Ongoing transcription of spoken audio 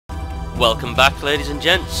Welcome back, ladies and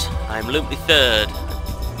gents. I'm Luke the Third,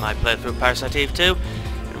 my playthrough of Parasite Eve 2,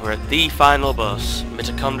 and we're at the final boss,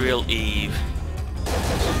 Mitochondrial Eve.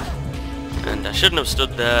 And I shouldn't have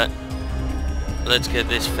stood there. Let's get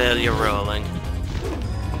this failure rolling.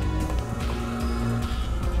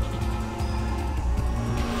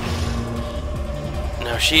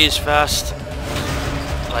 Now she is fast,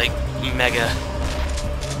 like mega,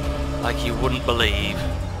 like you wouldn't believe.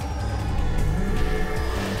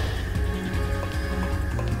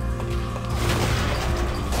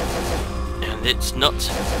 And it's not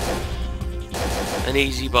an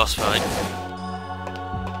easy boss fight,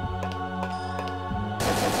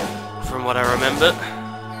 from what I remember,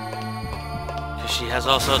 because she has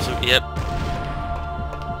all sorts of, yep,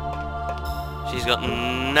 she's got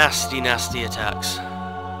nasty, nasty attacks.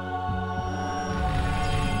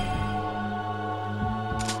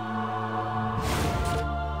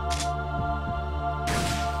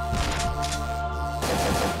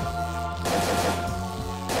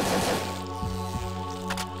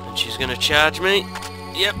 And she's gonna charge me.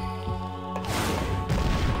 Yep.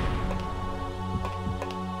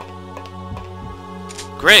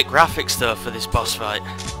 Great graphics though for this boss fight.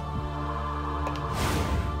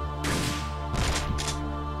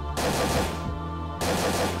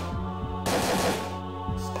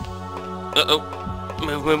 Uh-oh.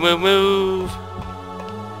 Move, move, move, move.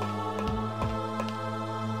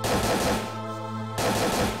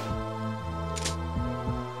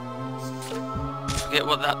 Forget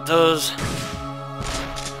what that does.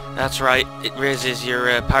 That's right, it raises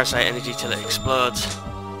your parasite energy till it explodes.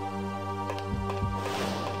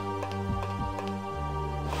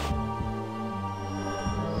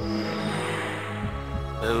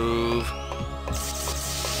 Move.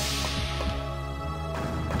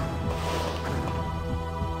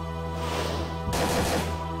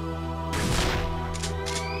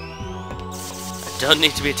 I don't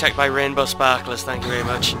need to be attacked by rainbow sparklers, thank you very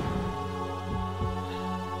much.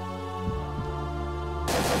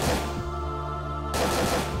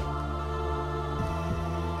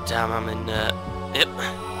 Damn, I'm in, yep.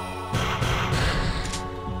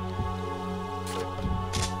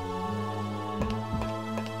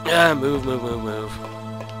 Yeah, move, move, move, move.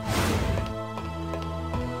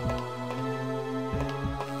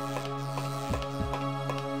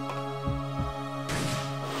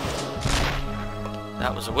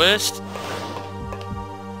 That was the worst.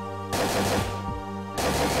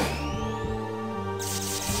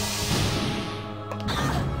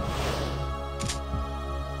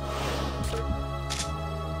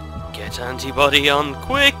 Get antibody on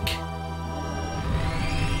quick!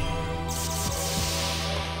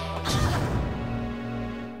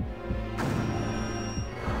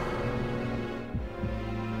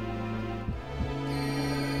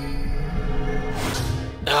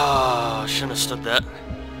 Oh, shouldn't have stood there.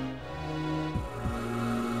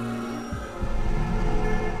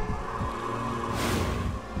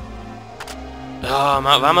 Oh, I'm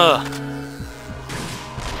out of ammo.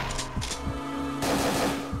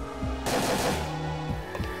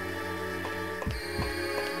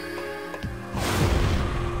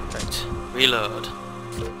 Right, reload.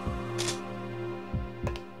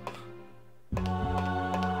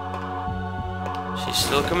 She's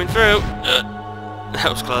still coming through. That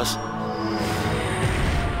was close.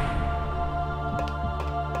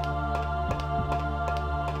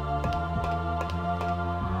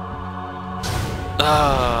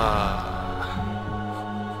 Ah.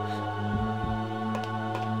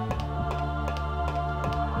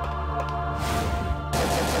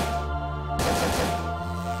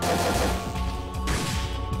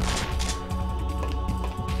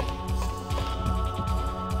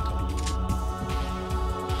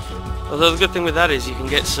 Although the good thing with that is you can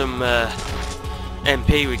get some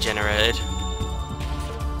MP regenerated.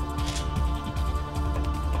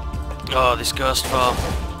 Oh, this ghost form.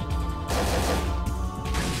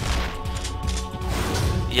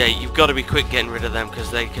 Yeah, you've got to be quick getting rid of them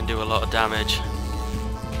because they can do a lot of damage.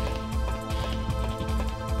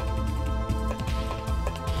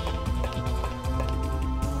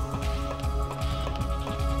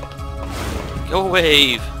 Go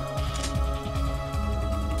wave!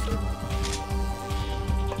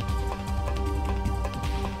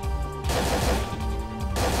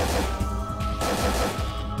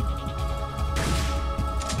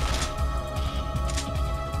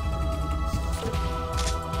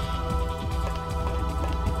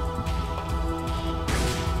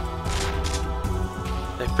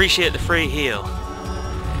 I appreciate the free heal.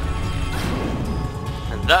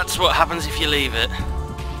 And that's what happens if you leave it.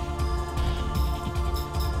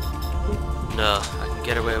 No, I can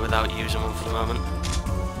get away without using one for the moment.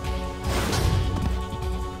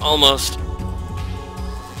 Almost.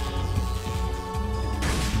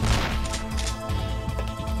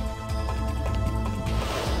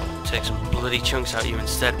 Take some bloody chunks out of you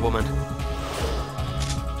instead, woman.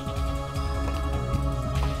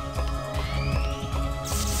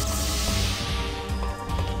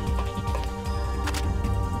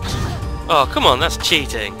 Oh, come on, that's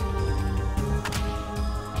cheating.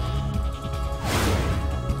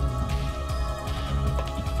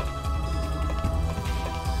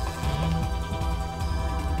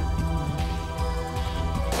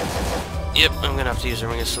 Yep, I'm gonna have to use a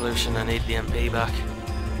ring of solution. I need the MP back.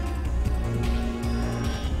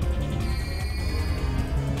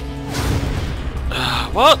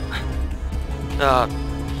 What?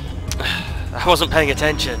 I wasn't paying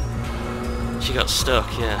attention. She got stuck,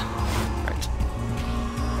 yeah.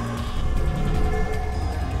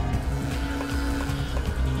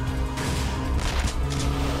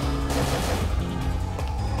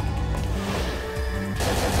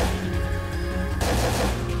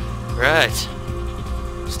 Right. Right.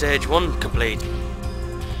 Stage 1 complete.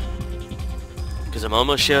 Because I'm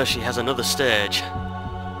almost sure she has another stage.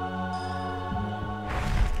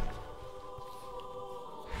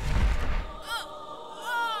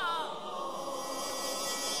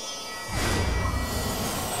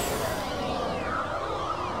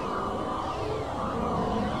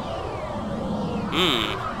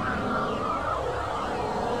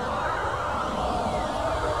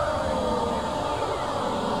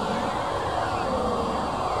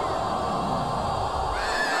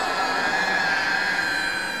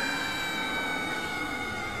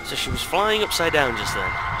 So she was flying upside down just then.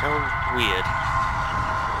 How weird.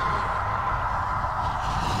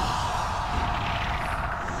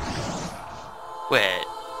 Wait,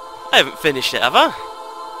 I haven't finished it, have I?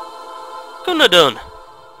 Couldn't have done.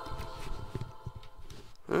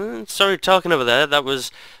 Sorry, talking over there. That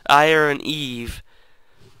was a.k.a. and Eve.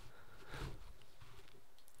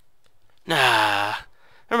 Nah, I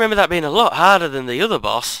remember that being a lot harder than the other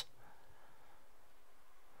boss.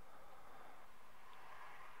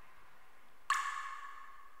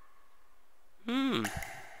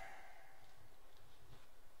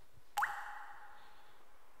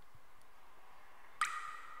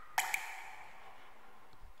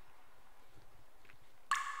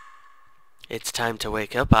 It's time to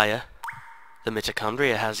wake up, a.k.a. The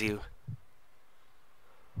mitochondria has you.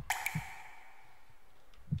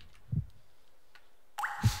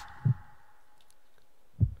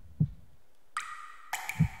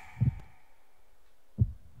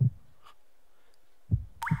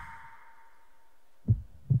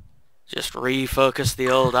 Just refocus the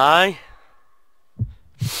old eye.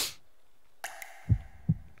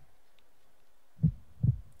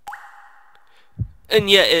 And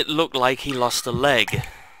yet it looked like he lost a leg.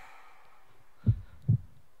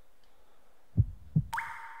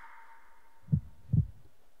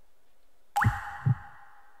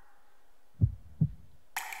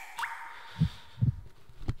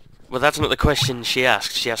 Well, that's not the question she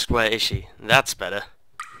asked. She asked, where is she? That's better.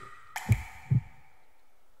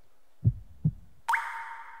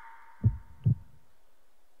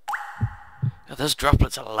 Oh, those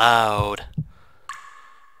droplets are loud.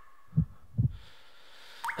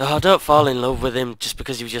 Oh, don't fall in love with him just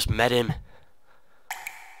because you've just met him.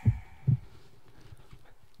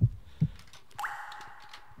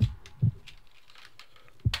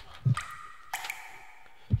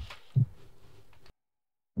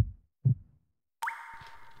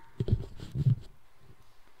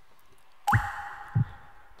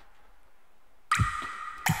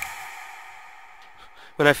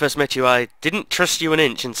 When I first met you, I didn't trust you an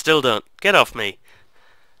inch and still don't. Get off me.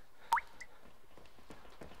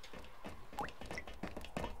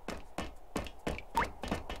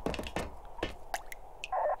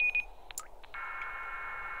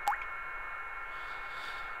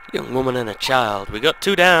 Young woman and a child. We got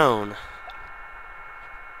 2 down.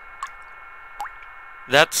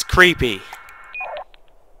 That's creepy.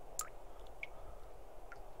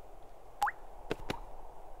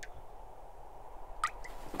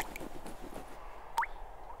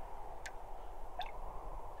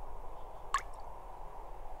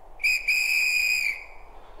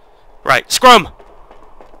 Right, scrum!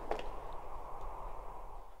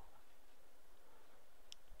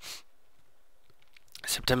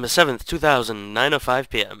 September 7th, 2000, 9:05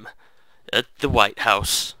 p.m. At the White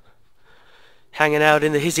House. Hanging out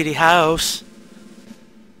in the hizzity house.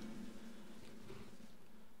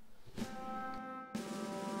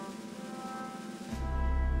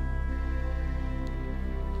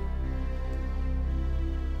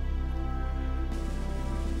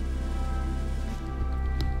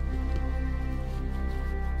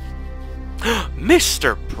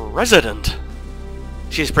 Mr. President!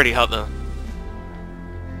 She's pretty hot though.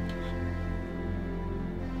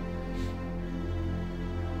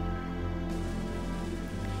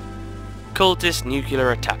 Cultist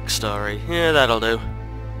nuclear attack story. Yeah, that'll do.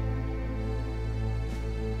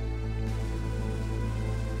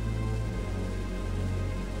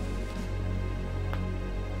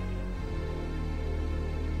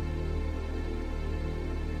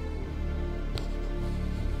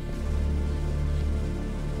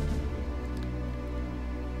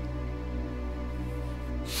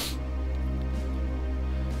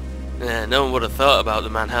 Yeah, no one would have thought about the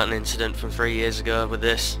Manhattan incident from 3 years ago with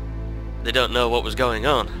this. They don't know what was going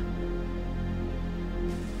on.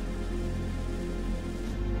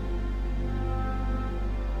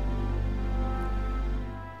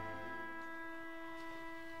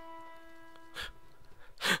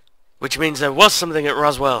 Which means there was something at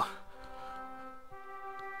Roswell.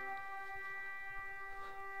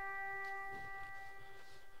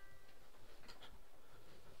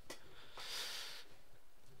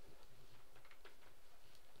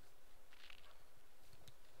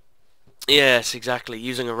 Yes, exactly,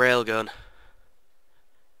 using a railgun.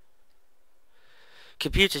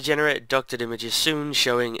 Computer-generated doctored images soon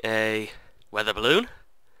showing a weather balloon.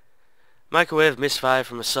 Microwave misfire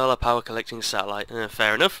from a solar power collecting satellite.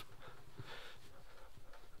 Fair enough.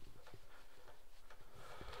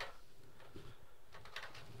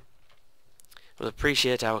 We'll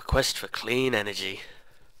appreciate our quest for clean energy.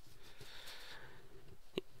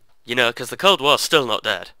 You know, because the Cold War's still not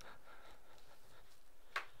dead.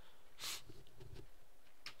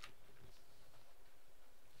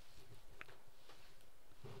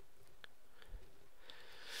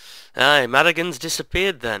 Aye, Madigan's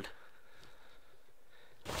disappeared then.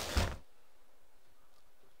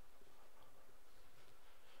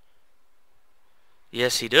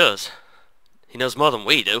 Yes, he does. He knows more than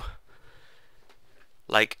we do.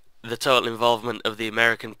 Like, the total involvement of the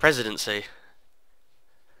American presidency.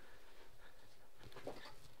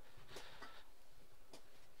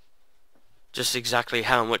 Just exactly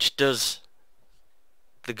how much does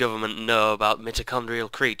the government know about mitochondrial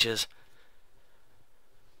creatures?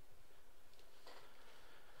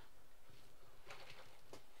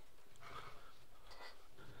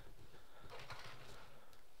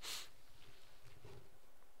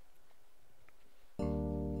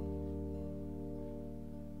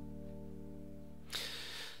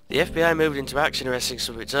 The FBI moved into action, arresting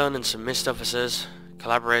some of its own and some missed officers, in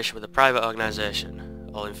collaboration with a private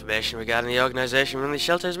organisation. All information regarding the organisation running the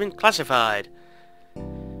shelter has been classified.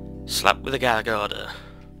 Slapped with a gag order.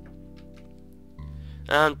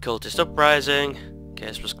 And cultist uprising.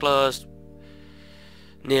 Case was closed.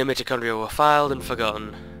 Near mitochondria were filed and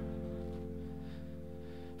forgotten.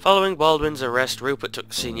 Following Baldwin's arrest, Rupert took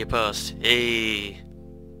the senior post.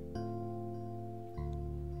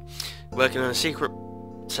 Working on a secret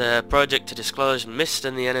project to disclose Mist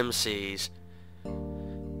and the NMCs.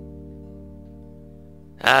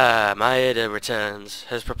 Maeda returns.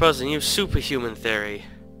 Has proposed a new superhuman theory.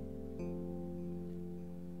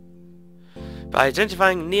 By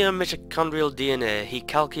identifying neomitochondrial DNA, he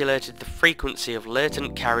calculated the frequency of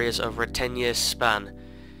latent carriers over a 10-year span.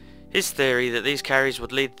 His theory that these carriers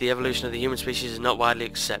would lead to the evolution of the human species is not widely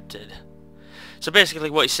accepted. So basically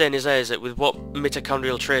what he's saying is that with what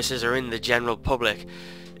mitochondrial traces are in the general public,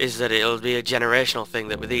 is that it'll be a generational thing,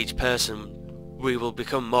 that with each person we will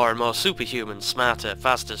become more and more superhuman, smarter,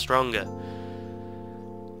 faster, stronger.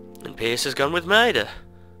 And Pierce has gone with Maida.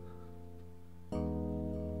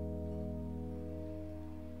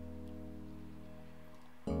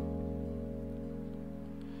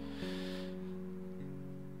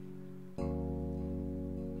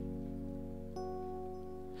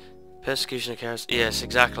 Persecution of chaos. Yes,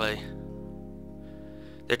 exactly.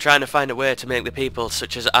 They're trying to find a way to make the people,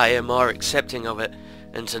 such as I, am more accepting of it,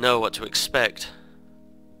 and to know what to expect.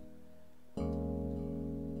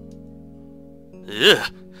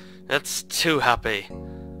 Ugh, that's too happy.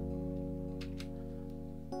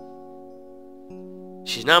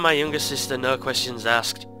 She's now my younger sister, no questions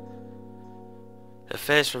asked. Her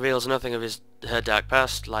face reveals nothing of her dark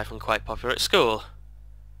past, life unquite popular at school.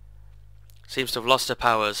 Seems to have lost her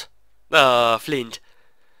powers. Ah, Flint.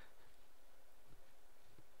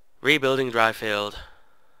 Rebuilding Dryfield.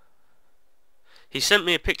 He sent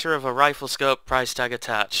me a picture of a rifle scope, price tag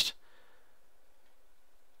attached.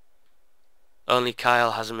 Only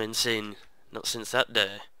Kyle hasn't been seen, not since that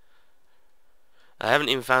day. I haven't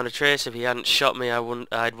even found a trace. If he hadn't shot me,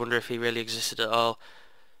 I'd wonder if he really existed at all.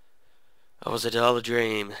 Or was it all a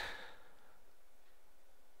dream?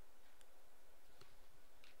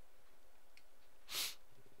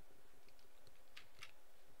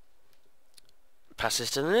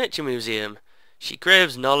 passes to the Nature Museum. She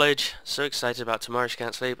craves knowledge. So excited about tomorrow she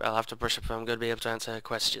can't sleep. I'll have to brush up if I'm going to be able to answer her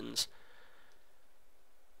questions.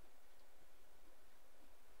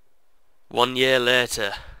 1 year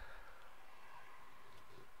later.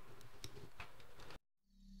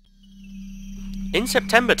 In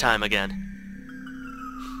September time again.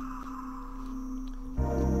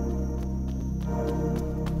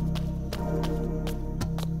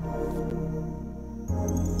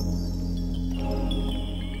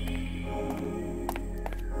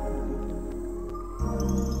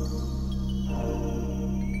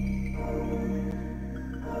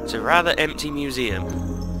 It's a rather empty museum.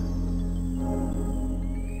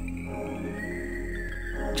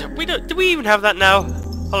 Do we even have that now?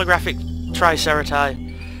 Holographic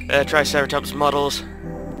Triceratops models.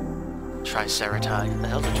 Tricerati? The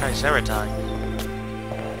hell's a Tricerati?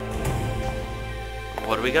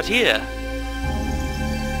 What do we got here?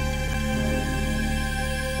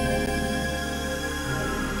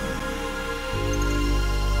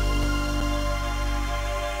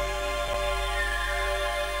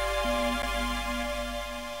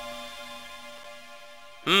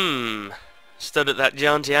 Stood at that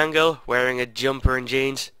jaunty angle, wearing a jumper and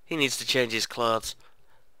jeans. He needs to change his clothes.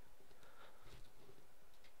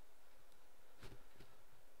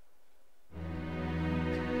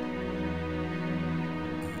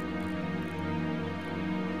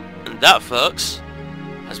 And that, folks,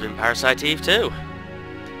 has been Parasite Eve 2.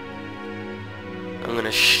 I'm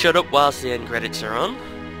gonna shut up whilst the end credits are on.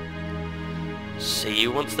 See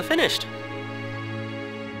you once they're finished.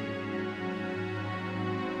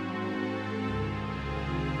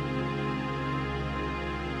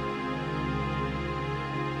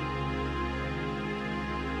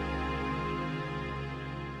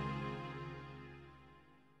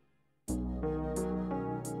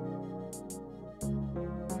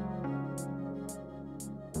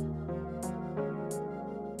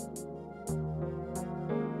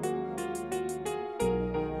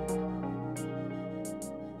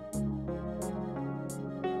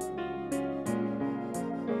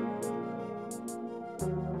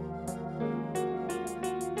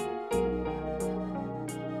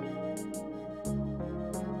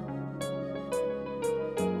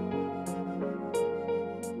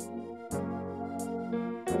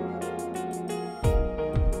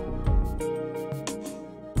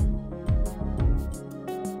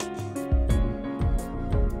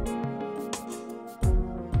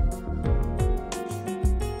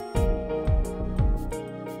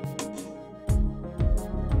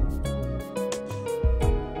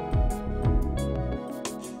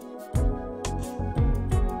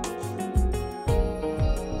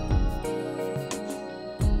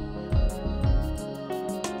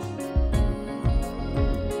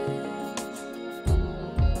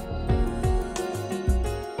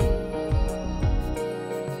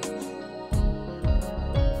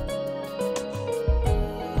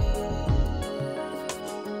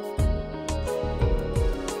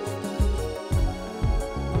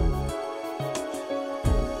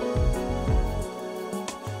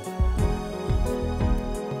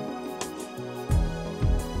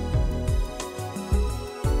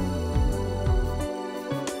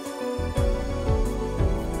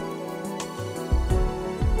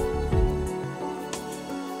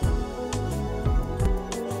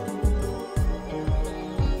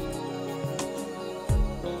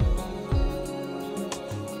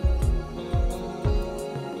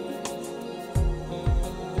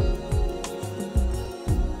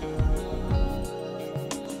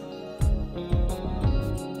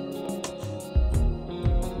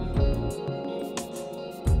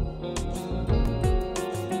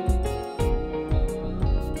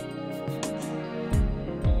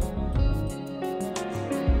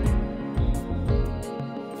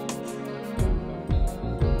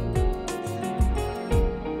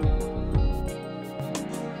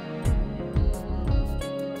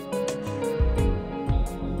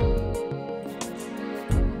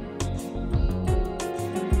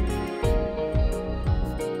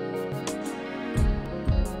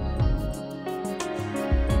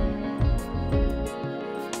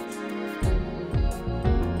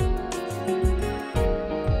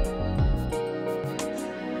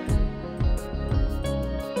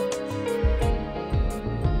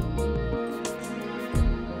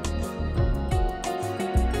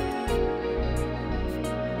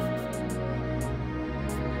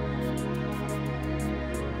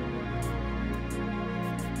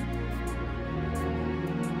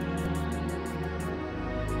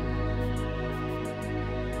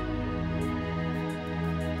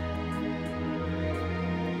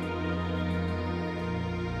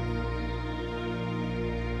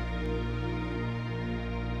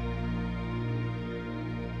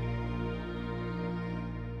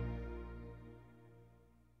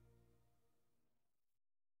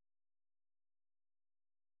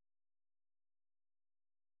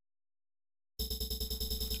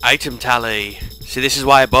 Item tally. See, this is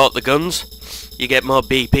why I bought the guns. You get more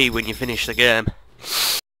BP when you finish the game.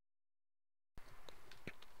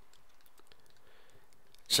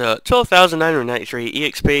 So, 12,993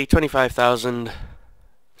 EXP, 25,000...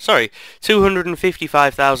 Sorry,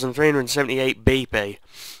 255,378 BP.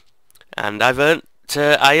 And I've earned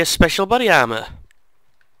Aya's special body armour.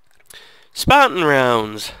 Spartan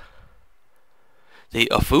rounds. The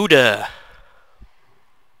Ofuda.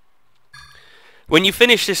 When you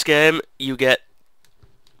finish this game, you get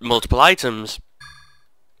multiple items.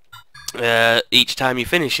 Each time you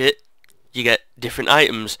finish it, you get different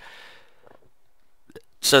items,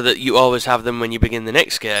 so that you always have them when you begin the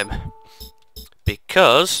next game.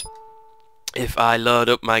 Because if I load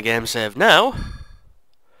up my game save now,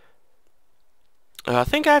 I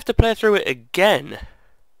think I have to play through it again.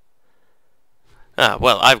 Ah,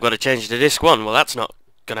 well, I've got to change to disc 1. Well, that's not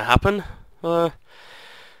gonna happen. You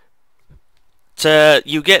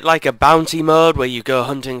get like a bounty mode where you go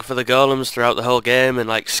hunting for the golems throughout the whole game, and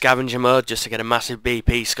like scavenger mode just to get a massive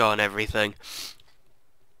BP score and everything.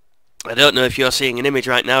 I don't know if you're seeing an image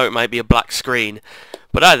right now, it might be a black screen.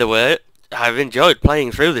 But either way, I've enjoyed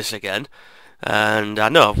playing through this again. And I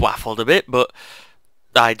know I've waffled a bit, but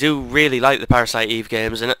I do really like the Parasite Eve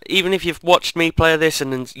games. And even if you've watched me play this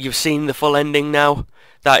and you've seen the full ending now,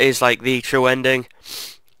 that is like the true ending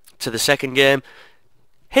to the second game,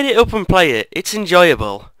 hit it up and play it. It's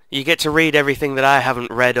enjoyable. You get to read everything that I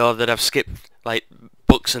haven't read or that I've skipped, like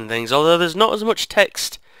books and things. Although there's not as much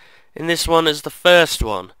text in this one as the first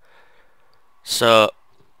one. So,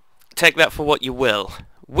 take that for what you will.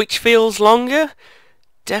 Which feels longer?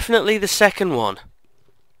 Definitely the second one.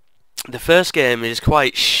 The first game is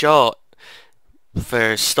quite short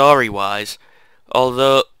for story-wise,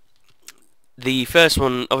 although the first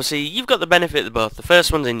one, obviously, you've got the benefit of both. The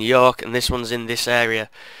first one's in New York and this one's in this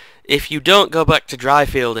area. If you don't go back to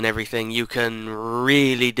Dryfield and everything, you can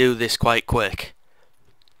really do this quite quick.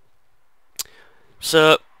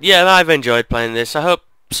 So, yeah, I've enjoyed playing this. I hope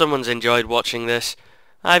someone's enjoyed watching this.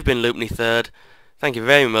 I've been Loopney3rd. Thank you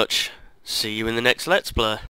very much. See you in the next Let's Play.